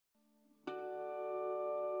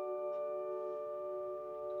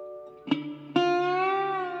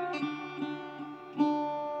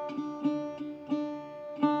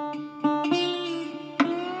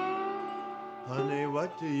Honey,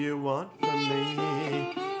 what do you want from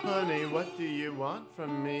me? Honey, what do you want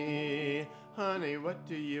from me? Honey, what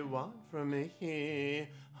do you want from me?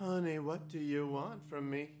 Honey, what do you want from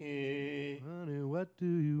me? Honey, what do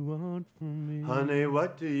you want from me? Honey,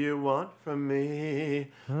 what do you want from me?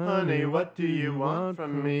 Honey, what do you want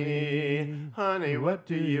from me? Honey, what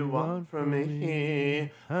do you want from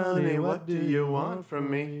me? Honey, what do you want from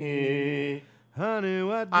me? Honey,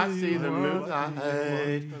 what do I you see the want?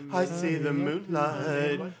 moonlight, I see the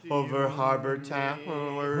moonlight over harbor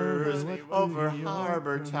towers, over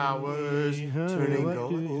harbor towers,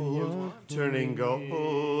 turning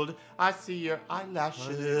gold. I see your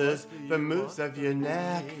eyelashes, the moves of your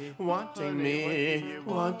neck, wanting me.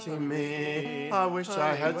 I wish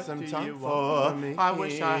I had some time for, I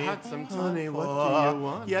wish I had some time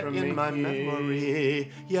for, yet in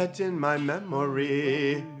my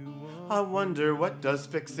memory, I wonder what does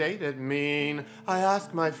fixated mean? I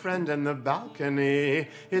ask my friend in the balcony.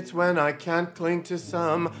 It's when I can't cling to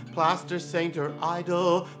some plaster saint or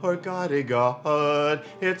idol or gaudy god.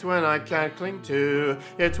 It's when I can't cling to,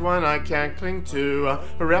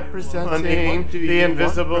 representing the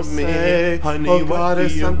invisible me. Honey, Oh what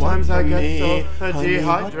goddess, do you sometimes want I from get me? so Honey,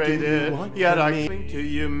 dehydrated, what do you want yet from I me? cling to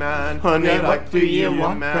you, man. Honey, what do you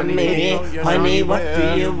want from me? Honey, what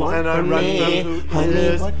do you want and I from run me? from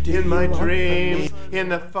Honey, who what do in you my want from dreams, me? in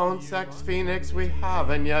the phone sex phoenix we have,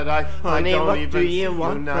 and yet I Honey, don't what even do see you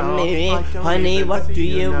want now. from me? I don't Honey, even what see do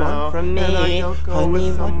you now. want from And I me? don't go Honey, with what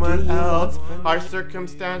do someone you want else. from Our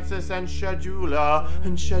circumstances and schedule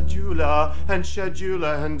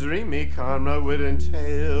and dreamy karma would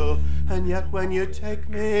entail. And yet when you take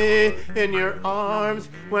me in your arms,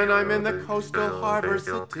 when I'm in the coastal harbor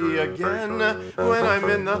city again, when I'm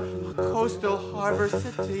in the coastal harbor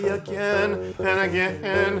city again, and again,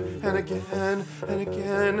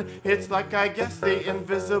 it's like I guess the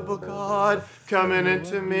invisible God coming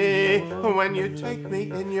into me. When you take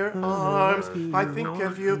me in your arms, I think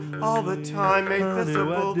of you all the time, made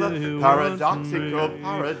visible the paradoxical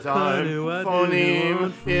paradigm.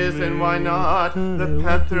 Phoneme is, and why not, the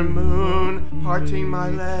panther moon parting my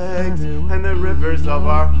legs, and the rivers of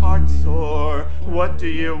our hearts soar. What do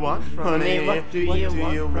you want from me? Honey, what do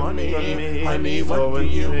you want from me? Honey, So what do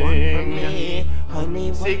you want from sing. me?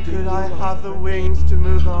 Honey, See, what do could you I want have the from me? wings to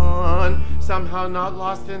move on? Somehow not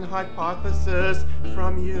lost in hypothesis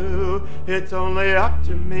from you. It's only up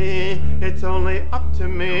to me.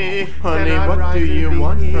 Honey, what do you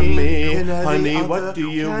want from me? Honey, what do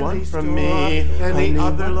you want from me? Any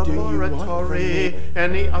other laboratory,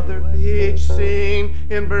 any other beach scene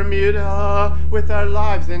in Bermuda with our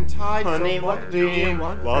lives in tides. Honey, of what do you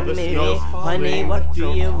want while from the me? snow's Honey, falling what do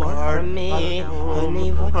so you want hard. from me? Honey,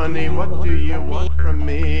 Honey, what do you want from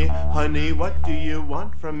me? Honey, what do you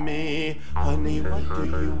want from me? Honey, what do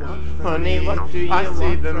you want from Honey, me? what do you I see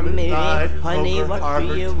want the from me? moonlight Honey, over what do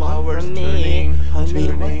harbor you want towers from me? Honey,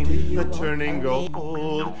 what do you want turning from me?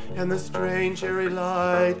 gold, and the strange eerie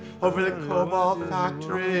light over the cobalt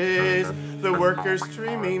factories. The workers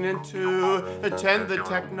streaming in to attend the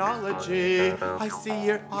technology. I see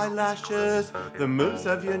your eyelashes, the moves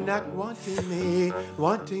of your neck, wanting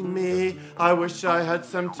me. I wish I had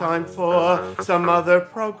some time for some other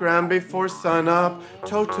program before sunup,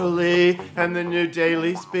 totally, and the new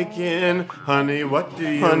dailies begin. Honey, what do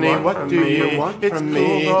you want from me? It's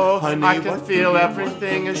cool though, I can feel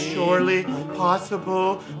everything is surely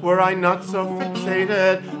possible. Were I not so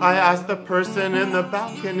fixated, I asked the person in the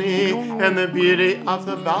balcony, and the beauty of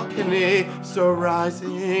the balcony so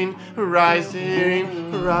rising.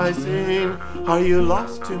 Are you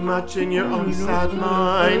lost too much in your own sad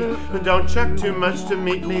mind? Don't check too much to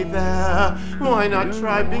meet me there. Why not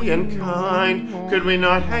try being kind? Could we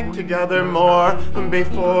not hang together more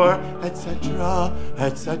before, etc.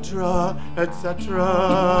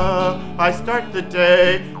 I start the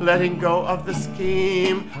day letting go of the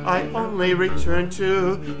scheme I only return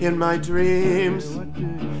to in my dreams.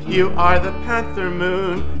 You are the panther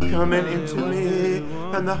moon coming into me,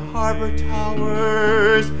 and the harbor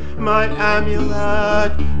towers, my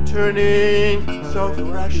amulet, turning so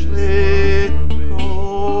freshly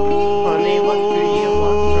cold. Honey, what do you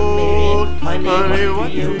want from me? Honey,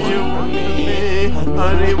 what do you want from me?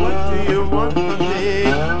 Honey, what do you want from me?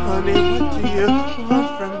 Honey, what do you want?